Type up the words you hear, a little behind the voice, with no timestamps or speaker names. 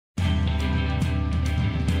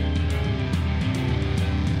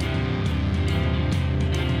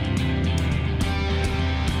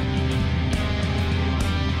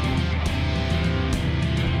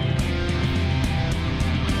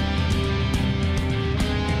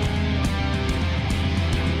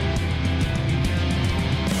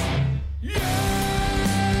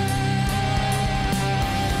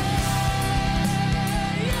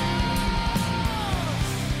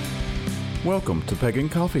Welcome to Pagan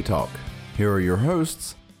Coffee Talk. Here are your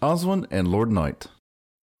hosts, Oswin and Lord Knight.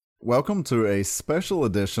 Welcome to a special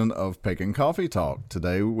edition of Pagan Coffee Talk.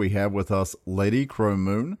 Today we have with us Lady Crow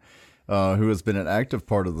Moon, who has been an active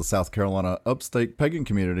part of the South Carolina upstate pagan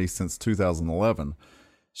community since 2011.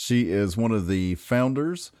 She is one of the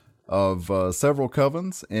founders of several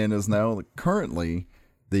covens and is now currently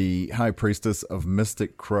the High Priestess of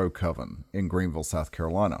Mystic Crow Coven in Greenville, South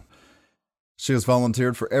Carolina. She has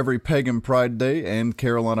volunteered for every Pagan Pride Day and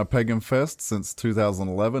Carolina Pagan Fest since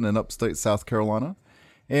 2011 in upstate South Carolina,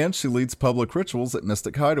 and she leads public rituals at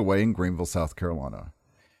Mystic Hideaway in Greenville, South Carolina.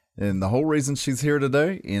 And the whole reason she's here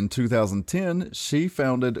today, in 2010, she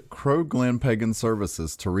founded Crow Glen Pagan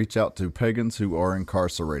Services to reach out to pagans who are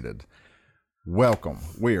incarcerated. Welcome.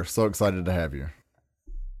 We are so excited to have you.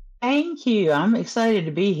 Thank you. I'm excited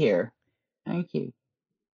to be here. Thank you.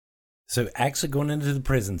 So actually going into the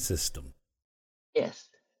prison system. Yes.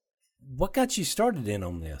 What got you started in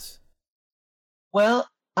on this? Well,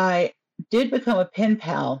 I did become a pen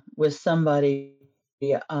pal with somebody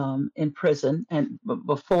in prison. And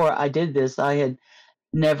before I did this, I had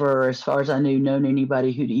never, as far as I knew, known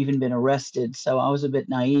anybody who'd even been arrested. So I was a bit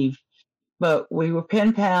naive. But we were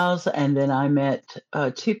pen pals, and then I met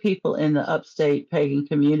two people in the upstate pagan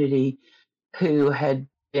community who had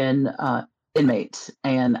been inmates,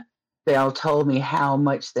 and they all told me how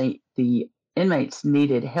much the inmates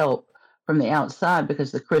needed help from the outside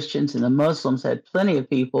because the Christians and the Muslims had plenty of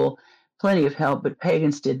people, plenty of help, but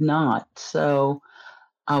pagans did not. So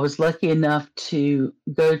I was lucky enough to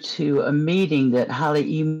go to a meeting that Holly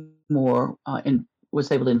E. Moore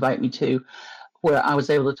was able to invite me to, where I was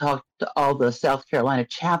able to talk to all the South Carolina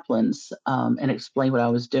chaplains and explain what I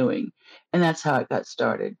was doing. And that's how it got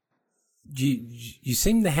started. You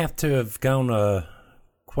seem to have to have gone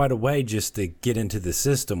quite a way just to get into the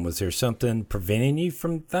system. Was there something preventing you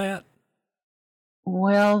from that?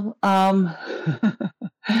 Well,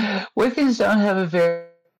 Wiccans don't have a very,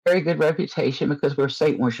 very good reputation because we're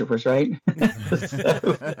Satan worshipers, right?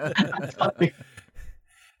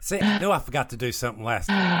 See, I knew I forgot to do something last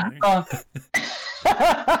time.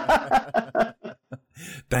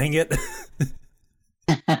 Dang it.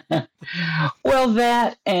 Well,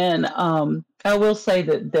 that, and I will say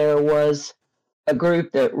that there was a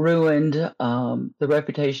group that ruined the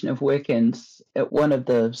reputation of Wiccans at one of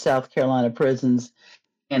the South Carolina prisons,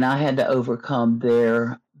 and I had to overcome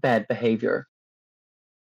their bad behavior.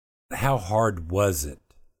 How hard was it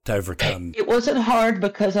to overcome? It wasn't hard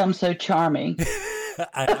because I'm so charming.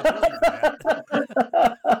 I believe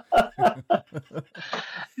that.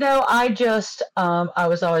 No, I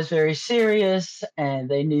was always very serious, and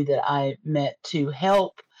they knew that I meant to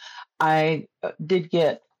help. I did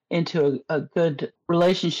get into a good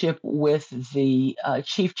relationship with the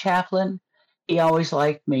chief chaplain. He always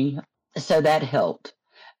liked me, so that helped.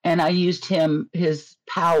 And I used his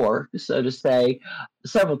power, so to say,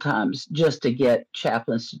 several times just to get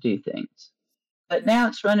chaplains to do things. But now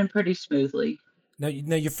it's running pretty smoothly. Now,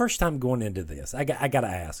 your first time going into this, I got to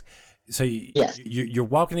ask. So yes. You're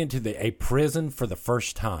walking into a prison for the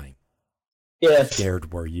first time. Yes. How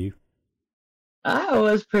scared were you? I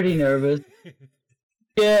was pretty nervous.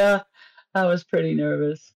 Yeah, I was pretty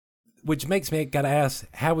nervous. Which makes me got to ask,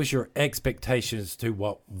 how was your expectations to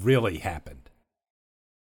what really happened?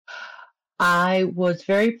 I was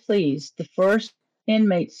very pleased. The first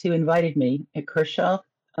inmates who invited me at Kershaw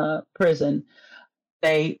prison,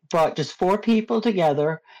 they brought just 4 people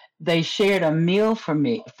together. They shared a meal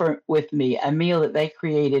with me, a meal that they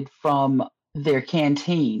created from their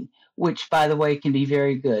canteen, which, by the way, can be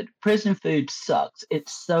very good. Prison food sucks.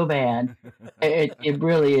 It's so bad. It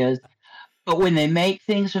really is. But when they make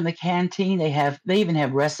things from the canteen, they even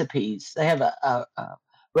have recipes. They have a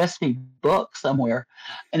recipe book somewhere,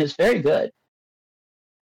 and it's very good.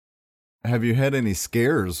 Have you had any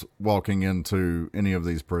scares walking into any of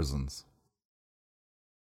these prisons?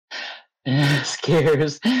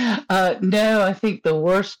 Scares. No, I think the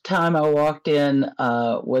worst time I walked in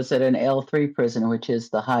was at an L3 prison, which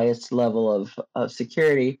is the highest level of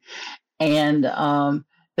security. And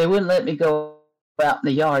they wouldn't let me go out in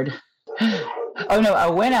the yard. Oh, no, I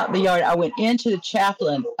went out in the yard. I went into the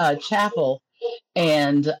chapel,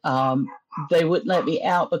 and they wouldn't let me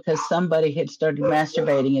out because somebody had started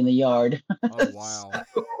masturbating in the yard. Oh, wow.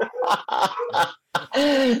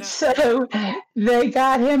 So they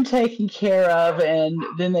got him taken care of, and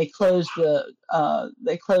then they closed the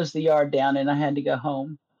yard down, and I had to go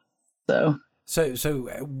home. So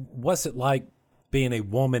what's it like being a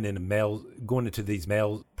woman in going into these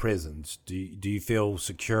male prisons? Do you feel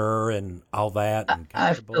secure and all that and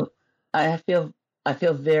comfortable? I feel I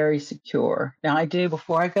feel very secure. Now, I do,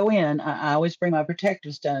 before I go in, I always bring my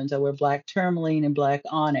protective stones. I wear black tourmaline and black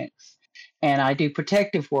onyx, and I do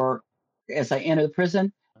protective work as I enter the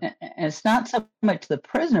prison. And it's not so much the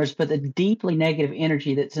prisoners, but the deeply negative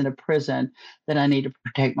energy that's in a prison that I need to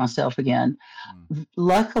protect myself again.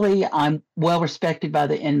 Luckily, I'm well respected by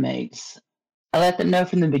the inmates. I let them know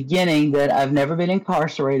from the beginning that I've never been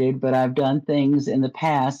incarcerated, but I've done things in the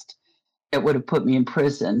past that would have put me in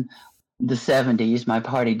prison. The 70s, my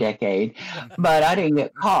party decade, but I didn't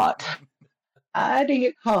get caught. I didn't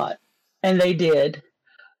get caught, and they did.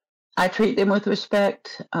 I treat them with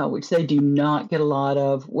respect, which they do not get a lot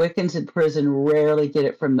of. Wiccans in prison rarely get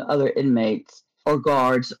it from the other inmates or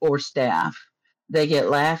guards or staff. They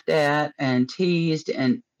get laughed at and teased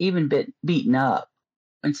and even beaten up.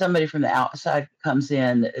 When somebody from the outside comes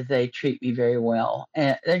in, they treat me very well,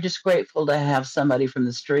 and they're just grateful to have somebody from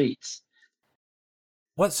the streets.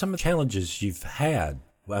 What's some of the challenges you've had?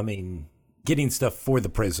 I mean, getting stuff for the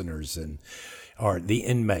prisoners or the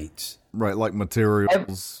inmates. Right, like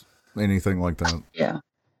materials, anything like that. Yeah.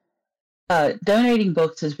 Donating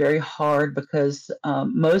books is very hard because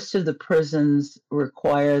most of the prisons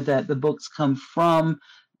require that the books come from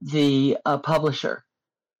the publisher.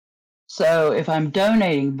 So if I'm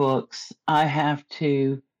donating books, I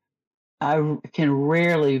can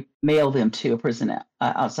rarely mail them to a prison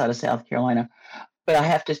outside of South Carolina. But I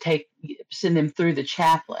have to send them through the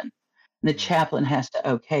chaplain. The chaplain has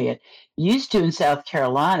to okay it. Used to in South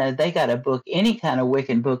Carolina, they got a book, any kind of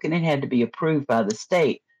Wiccan book, and it had to be approved by the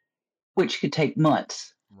state, which could take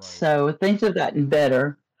months. Right. So things have gotten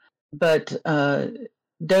better, but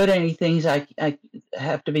donating things, I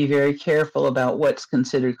have to be very careful about what's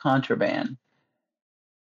considered contraband.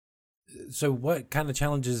 So what kind of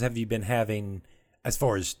challenges have you been having as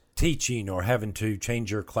far as teaching or having to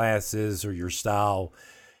change your classes or your style,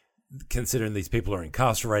 considering these people are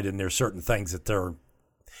incarcerated and there's certain things that they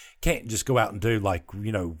can't just go out and do like,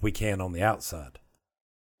 we can on the outside?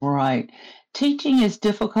 Right. Teaching is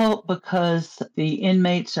difficult because the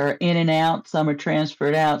inmates are in and out. Some are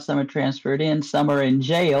transferred out, some are transferred in, some are in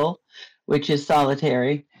jail, which is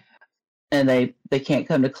solitary, and they can't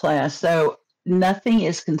come to class. So nothing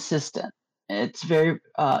is consistent. It's very,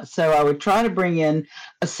 so I would try to bring in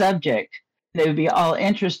a subject. They would be all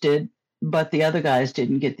interested, but the other guys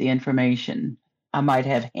didn't get the information. I might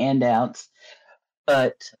have handouts,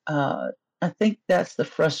 but I think that's the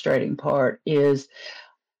frustrating part is,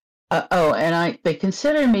 they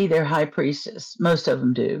consider me their high priestess. Most of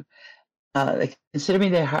them do. They consider me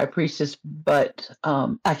their high priestess, but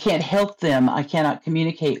I can't help them. I cannot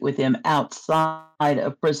communicate with them outside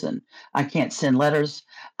of prison. I can't send letters.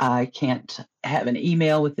 I can't have an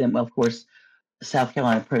email with them. Well, of course, South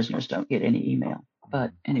Carolina prisoners don't get any email.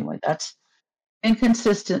 But anyway, that's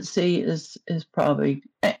inconsistency is probably,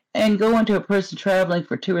 and going to a prison traveling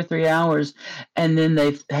for 2 or 3 hours, and then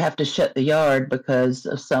they have to shut the yard because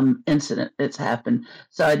of some incident that's happened.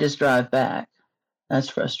 So I just drive back. That's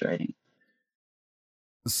frustrating.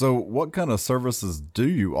 So what kind of services do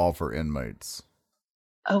you offer inmates?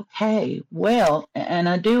 Okay, well, and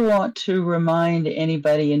I do want to remind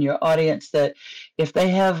anybody in your audience that if they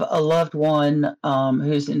have a loved one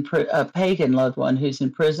who's a pagan loved one who's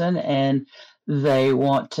in prison and they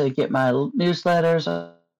want to get my newsletters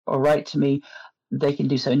or write to me, they can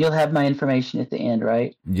do so. And you'll have my information at the end,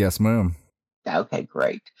 right? Yes, ma'am. Okay,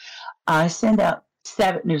 great. I send out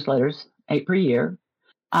 7 newsletters, 8 per year.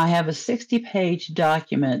 I have a 60-page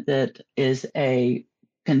document that is a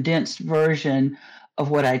condensed version of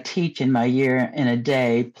what I teach in my year in a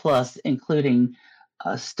day, plus including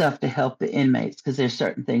stuff to help the inmates, because there's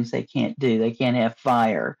certain things they can't do. They can't have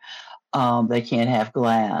fire. They can't have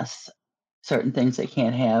glass. Certain things they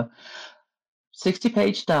can't have.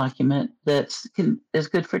 60-page document is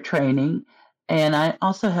good for training. And I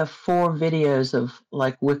also have 4 videos of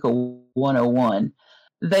like Wicca 101.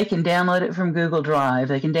 They can download it from Google Drive.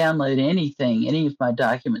 They can download any of my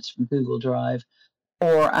documents from Google Drive.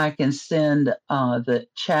 Or I can send the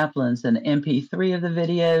chaplains an MP3 of the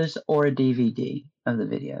videos or a DVD of the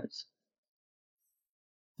videos.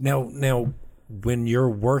 Now, when you're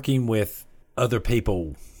working with other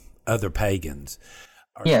people, other pagans,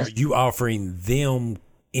 yes. Are you offering them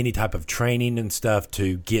any type of training and stuff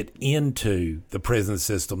to get into the prison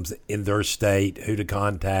systems in their state, who to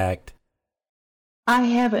contact? I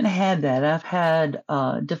haven't had that. I've had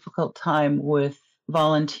a difficult time with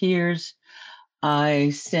volunteers.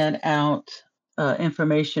 I sent out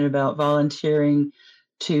information about volunteering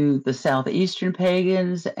to the Southeastern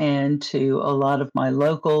Pagans and to a lot of my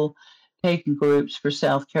local pagan groups for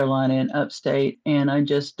South Carolina and upstate, and I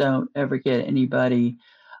just don't ever get anybody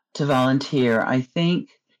to volunteer. I think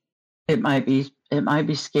it might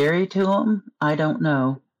be scary to them. I don't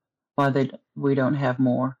know why we don't have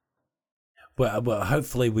more. Well,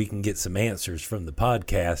 hopefully we can get some answers from the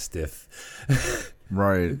podcast if.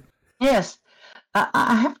 Right. Yes.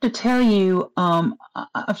 I have to tell you,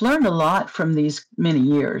 I've learned a lot from these many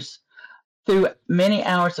years. Through many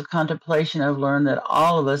hours of contemplation, I've learned that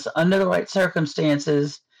all of us, under the right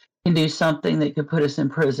circumstances, can do something that could put us in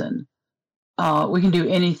prison. We can do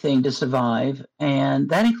anything to survive, and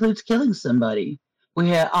that includes killing somebody.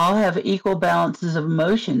 We all have equal balances of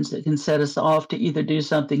emotions that can set us off to either do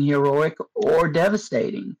something heroic or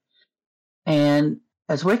devastating. And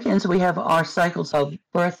as Wiccans, we have our cycles of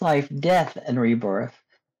birth, life, death, and rebirth.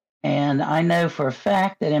 And I know for a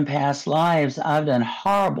fact that in past lives, I've done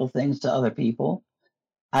horrible things to other people.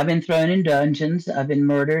 I've been thrown in dungeons, I've been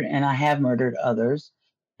murdered, and I have murdered others.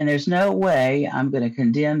 And there's no way I'm going to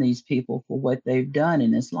condemn these people for what they've done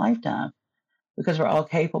in this lifetime, because we're all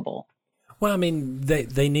capable. Well, I mean,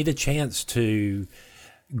 they need a chance to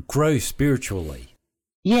grow spiritually.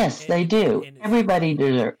 Yes, they do. Everybody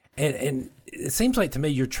deserves. And it seems like to me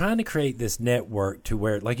you're trying to create this network to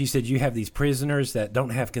where, like you said, you have these prisoners that don't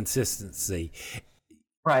have consistency.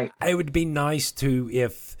 Right. It would be nice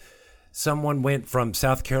if someone went from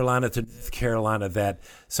South Carolina to North Carolina, that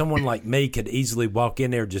someone like me could easily walk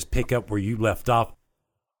in there and just pick up where you left off.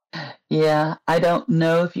 Yeah, I don't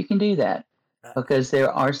know if you can do that because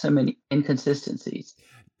there are so many inconsistencies.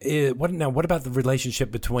 What about the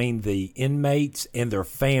relationship between the inmates and their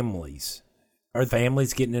families? Are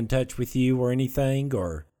families getting in touch with you or anything?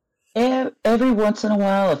 Or every once in a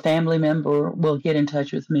while, a family member will get in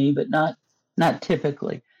touch with me, but not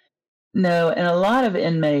typically. No, and a lot of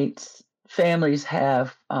inmates' families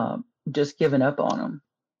have just given up on them,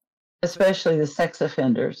 especially the sex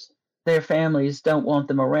offenders. Their families don't want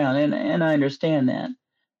them around, and I understand that.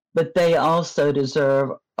 But they also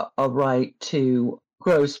deserve a right to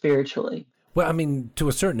grow spiritually. Well, I mean, to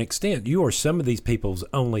a certain extent, you are some of these people's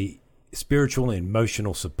only spiritual and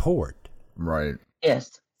emotional support. Right.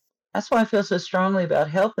 Yes. That's why I feel so strongly about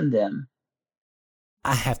helping them.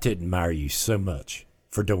 I have to admire you so much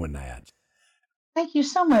for doing that. Thank you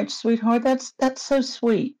so much, sweetheart. That's so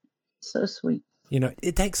sweet. So sweet. You know,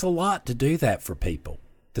 it takes a lot to do that for people,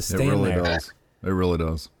 to stand there. It really does. It really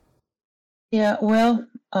does. Yeah, well,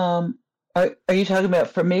 are you talking about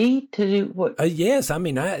for me to do what? Yes, I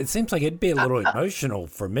mean, it seems like it'd be a little emotional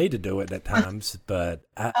for me to do it at times, but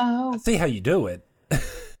I see how you do it.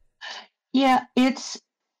 Yeah,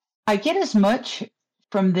 I get as much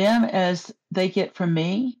from them as they get from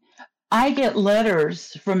me. I get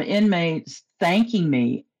letters from inmates thanking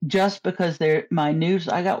me just because I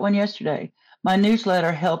got one yesterday. My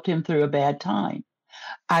newsletter helped him through a bad time.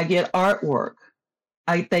 I get artwork.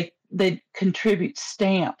 They contribute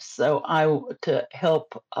stamps to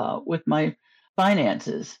help with my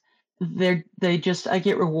finances. I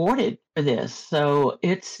get rewarded for this, so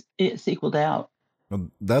it's equaled out.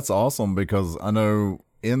 That's awesome, because I know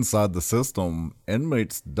inside the system,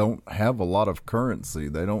 inmates don't have a lot of currency.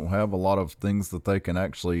 They don't have a lot of things that they can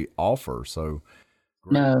actually offer. So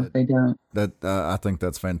no, they don't. I think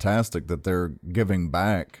that's fantastic that they're giving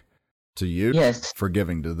back to you. Yes. For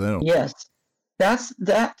giving to them. Yes. That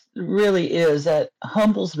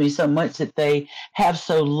humbles me so much that they have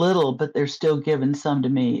so little, but they're still giving some to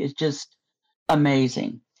me. It's just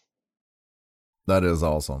amazing. That is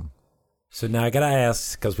awesome. So now I got to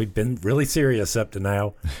ask, because we've been really serious up to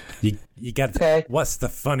now, you got okay. What's the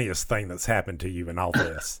funniest thing that's happened to you in all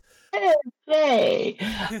this? Hey.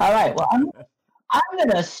 All right. Well, I'm going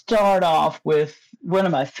to start off with one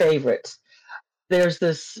of my favorites. There's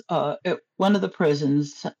this, at one of the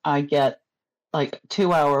prisons, I get like a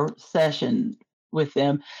 2-hour session with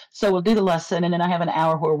them. So we'll do the lesson, and then I have an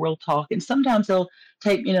hour where we'll talk. And sometimes they'll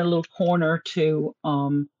take me in a little corner to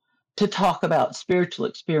talk about spiritual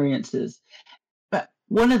experiences. But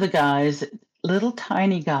one of the guys, little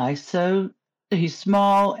tiny guy, so he's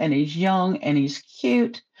small and he's young and he's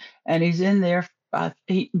cute, and he's in there.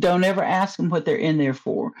 Don't ever ask them what they're in there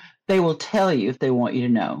for. They will tell you if they want you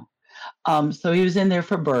to know. So he was in there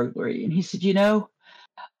for burglary, and he said,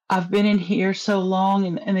 I've been in here so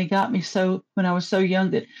long, and they got me when I was so young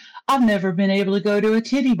that I've never been able to go to a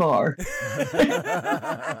titty bar.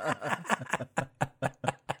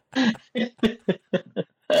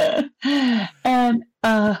 And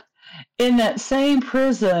in that same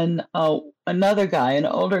prison, another guy, an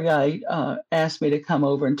older guy, asked me to come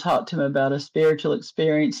over and talk to him about a spiritual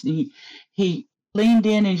experience. And he leaned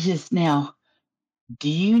in and he says, "Now, do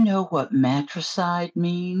you know what matricide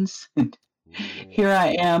means?" Here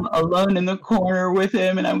I am alone in the corner with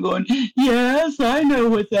him, and I'm going, yes, I know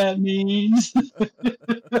what that means.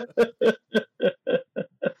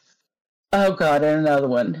 Oh, God, and another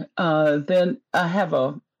one. Then I have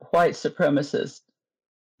a white supremacist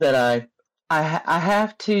that I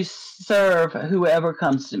have to serve whoever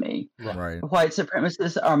comes to me. Right. White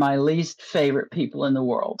supremacists are my least favorite people in the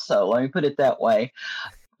world. So let me put it that way.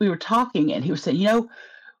 We were talking, and he was saying,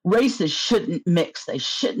 races shouldn't mix. They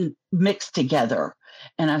shouldn't mix together.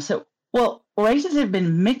 And I said, well, races have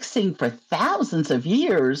been mixing for thousands of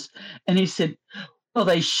years. And he said, well,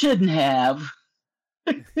 they shouldn't have.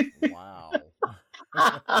 Wow.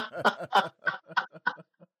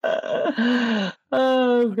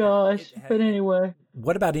 Oh, gosh. But anyway.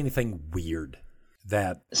 What about anything weird?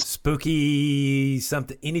 That spooky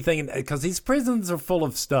something, anything, because these prisons are full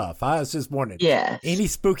of stuff. I was just wondering. Yes. Any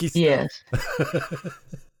spooky stuff? Yes.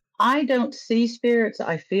 I don't see spirits.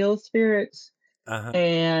 I feel spirits. Uh-huh.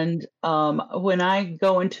 And when I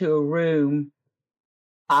go into a room,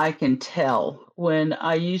 I can tell. When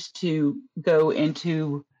I used to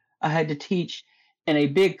I had to teach in a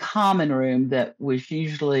big common room that was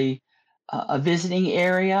usually a visiting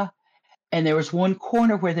area. And there was one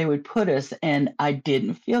corner where they would put us, and I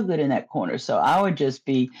didn't feel good in that corner. So I'd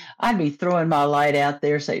be throwing my light out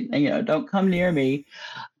there, saying, don't come near me.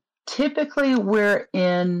 Typically, we're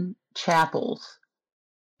in chapels,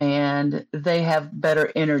 and they have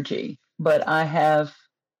better energy. But I've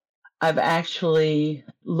actually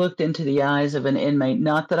looked into the eyes of an inmate,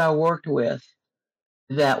 not that I worked with,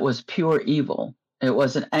 that was pure evil. It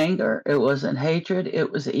wasn't anger. It wasn't hatred. It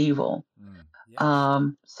was evil.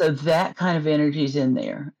 So that kind of energy's in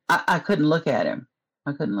there. I couldn't look at him.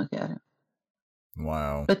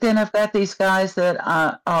 Wow. But then I've got these guys that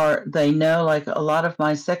they know, like a lot of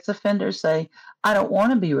my sex offenders say, I don't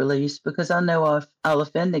want to be released because I know I'll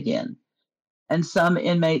offend again. And some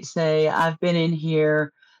inmates say, I've been in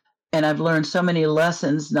here and I've learned so many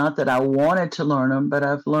lessons, not that I wanted to learn them, but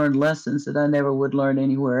I've learned lessons that I never would learn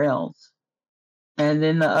anywhere else. And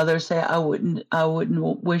then the others say, I wouldn't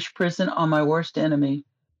wish prison on my worst enemy.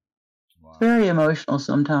 Wow. Very emotional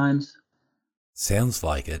sometimes. Sounds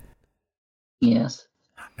like it. Yes.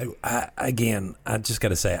 I just got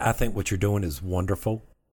to say, I think what you're doing is wonderful.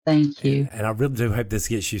 Thank you. And I really do hope this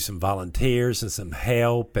gets you some volunteers and some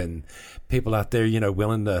help and people out there,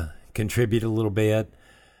 willing to contribute a little bit.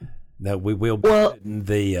 No, we will put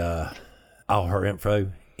all her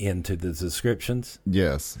info into the descriptions.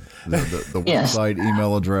 Yes. The website,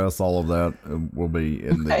 email address, all of that will be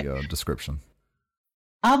in the description.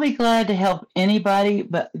 I'll be glad to help anybody,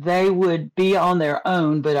 but they would be on their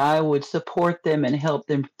own, but I would support them and help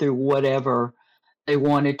them through whatever they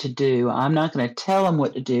wanted to do. I'm not going to tell them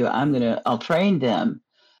what to do. I'll train them,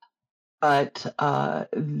 but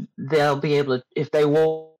they'll be able to, if they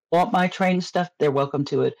want my training stuff, they're welcome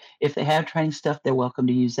to it. If they have training stuff, they're welcome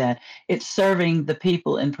to use that. It's serving the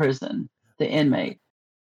people in prison, the inmate.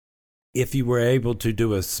 If you were able to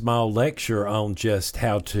do a small lecture on just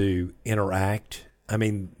how to interact, I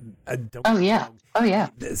mean, Oh yeah.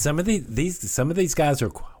 Some of these guys are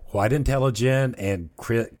quite intelligent and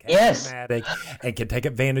charismatic and can take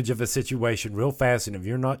advantage of a situation real fast. And if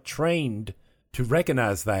you're not trained to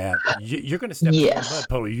recognize that, you're going to step in the mud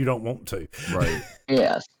puddle you don't want to. Right.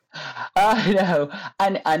 Yes. I know.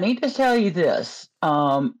 I need to tell you this.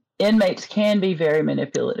 Inmates can be very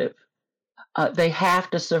manipulative. They have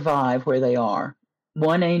to survive where they are.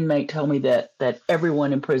 One inmate told me that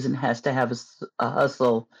everyone in prison has to have a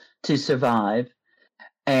hustle to survive.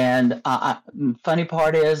 And funny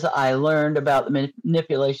part is I learned about the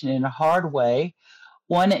manipulation in a hard way.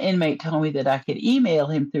 One inmate told me that I could email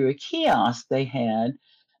him through a kiosk they had,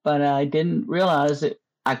 but I didn't realize that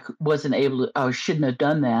I shouldn't have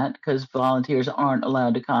done that because volunteers aren't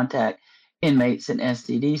allowed to contact inmates in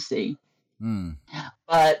SCDC.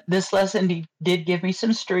 But this lesson did give me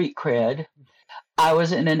some street cred. I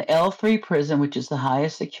was in an L3 prison, which is the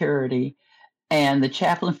highest security, and the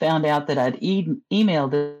chaplain found out that I'd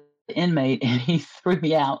emailed the inmate, and he threw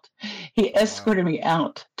me out. He escorted me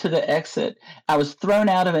out to the exit. I was thrown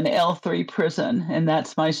out of an L3 prison, and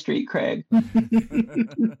that's my street cred.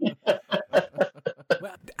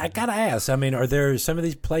 Well, I gotta ask. I mean, are there some of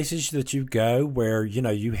these places that you go where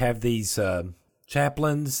you have these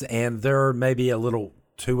chaplains, and they're maybe a little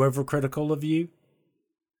too overcritical of you?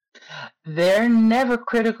 They're never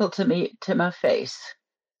critical to me, to my face.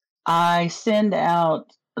 I send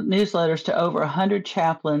out newsletters to over 100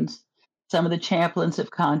 chaplains. Some of the chaplains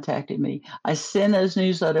have contacted me. I send those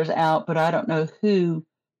newsletters out, but I don't know who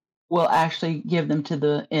will actually give them to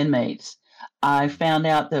the inmates. I found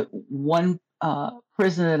out that one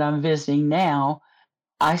prison that I'm visiting now,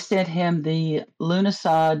 I sent him the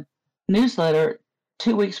Lunasod newsletter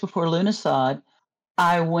 2 weeks before Lunasod.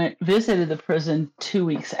 I visited the prison 2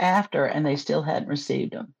 weeks after, and they still hadn't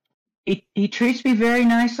received them. He treats me very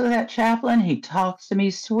nicely, that chaplain. He talks to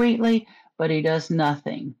me sweetly, but he does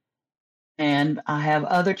nothing. And I have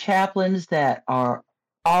other chaplains that are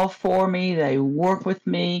all for me. They work with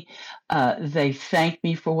me. They thank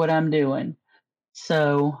me for what I'm doing.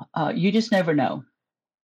 So you just never know.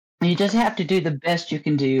 You just have to do the best you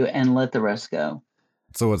can do and let the rest go.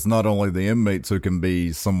 So it's not only the inmates who can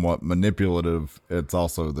be somewhat manipulative, it's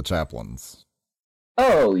also the chaplains.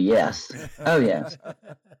 Oh, yes. Oh, yes.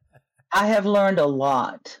 I have learned a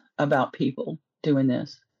lot about people doing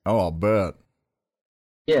this. Oh, I'll bet.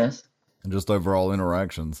 Yes. And just overall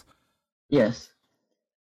interactions. Yes.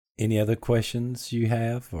 Any other questions you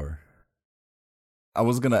have, or? I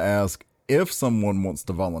was going to ask, if someone wants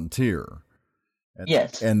to volunteer,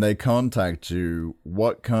 yes, and they contact you,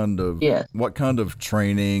 what kind of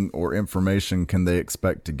training or information can they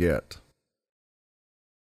expect to get?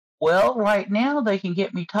 Well, right now they can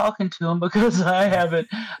get me talking to them because I haven't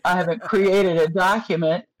created a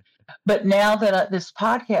document. But now that this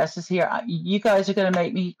podcast is here, you guys are going to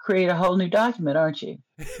make me create a whole new document, aren't you?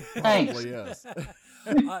 Thanks. Probably, yes.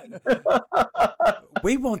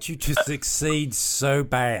 We want you to succeed so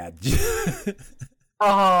bad.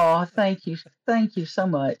 Oh, thank you. Thank you so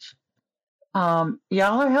much. Y'all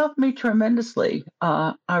are helping me tremendously.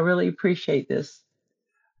 I really appreciate this.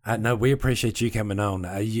 No, we appreciate you coming on.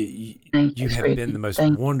 You have been the most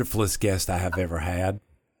wonderfulest guest I have ever had.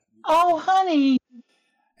 Oh, honey.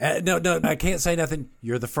 No, I can't say nothing.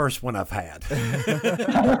 You're the first one I've had.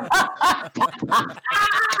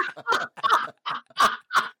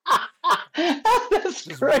 That's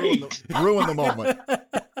Just great. Ruin the moment.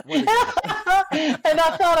 And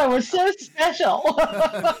I thought I was so special.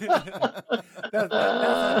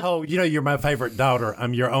 Oh, you're my favorite daughter.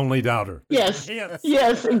 I'm your only daughter. Yes.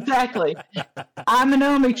 Yes, exactly. I'm an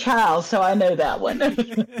only child, so I know that one.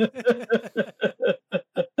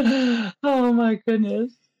 Oh, my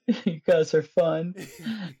goodness. You guys are fun.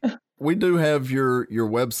 We do have your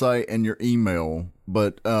website and your email,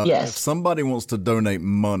 but yes. If somebody wants to donate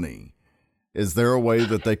money, is there a way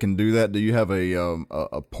that they can do that? Do you have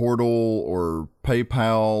a portal or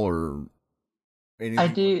PayPal or anything? I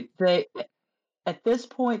do. At this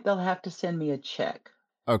point, they'll have to send me a check.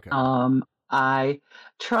 Okay. I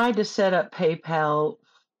tried to set up PayPal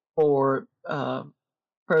for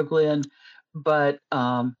ProGlen, but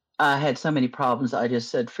I had so many problems. I just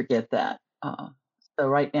said, forget that. So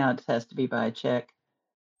right now it has to be by a check.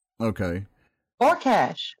 Okay. Or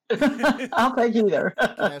cash. I'll take either.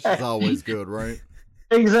 Cash is always good, right?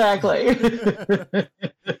 Exactly.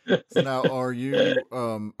 So now, are you a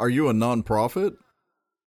nonprofit?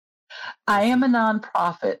 I am a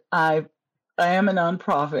nonprofit. I am a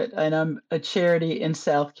nonprofit, and I'm a charity in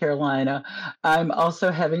South Carolina. I'm also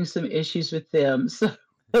having some issues with them, so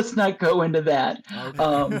let's not go into that. Okay.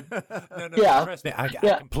 No, yeah. Trust me, I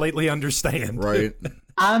completely understand. Right.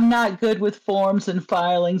 I'm not good with forms and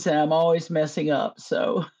filings, and I'm always messing up.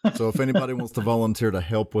 So if anybody wants to volunteer to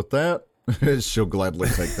help with that, she'll gladly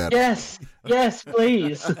take that. Yes,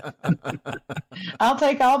 please. I'll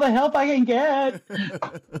take all the help I can get.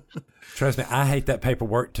 Trust me, I hate that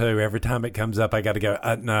paperwork too. Every time it comes up, I got to go,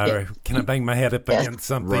 no, can I bang my head up against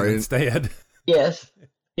something instead? Yes.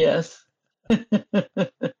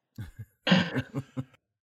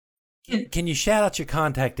 Can you shout out your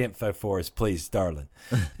contact info for us, please, darling?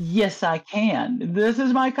 Yes, I can. This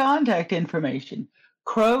is my contact information.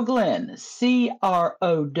 CrowGlenn,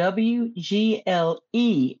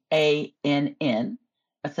 CrowGleann.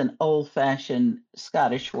 That's an old-fashioned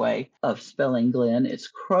Scottish way of spelling Glenn.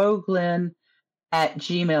 It's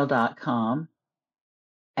crowglenn@gmail.com.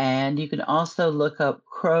 And you can also look up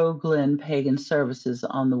CrowGlenn Pagan Services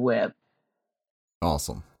on the web.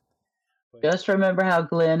 Awesome. Just remember how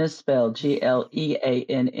Glenn is spelled,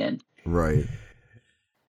 Gleann. Right.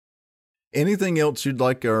 Anything else you'd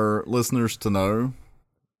like our listeners to know?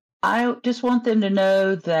 I just want them to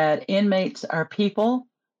know that inmates are people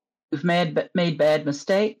who've made bad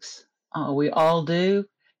mistakes. We all do.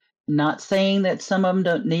 Not saying that some of them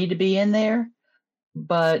don't need to be in there,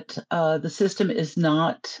 but the system is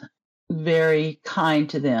not very kind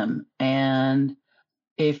to them. And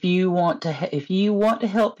if you want to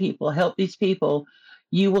help these people,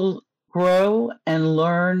 you will grow and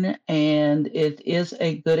learn, and it is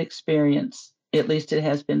a good experience. At least it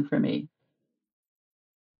has been for me.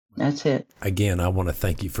 That's it. Again, I want to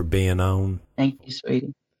thank you for being on. Thank you,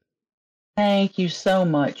 sweetie. Thank you so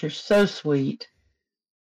much. You're so sweet.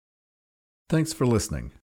 Thanks for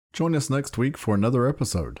listening. Join us next week for another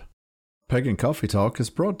episode. Pagan Coffee Talk is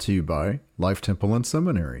brought to you by Life Temple and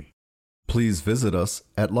Seminary. Please visit us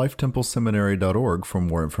at lifetempleseminary.org for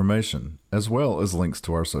more information, as well as links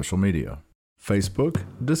to our social media: Facebook,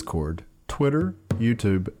 Discord, Twitter,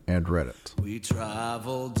 YouTube, and Reddit. We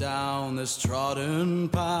travel down this trodden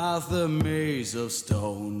path, a maze of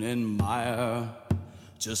stone and mire.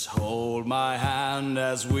 Just hold my hand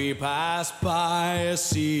as we pass by a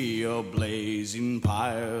sea of blazing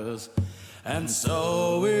pyres. And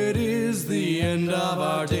so it is the end of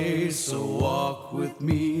our days, so walk with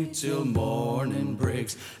me till morning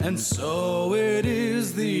breaks. And so it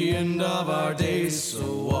is the end of our days,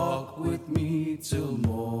 so walk with me till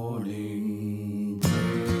morning.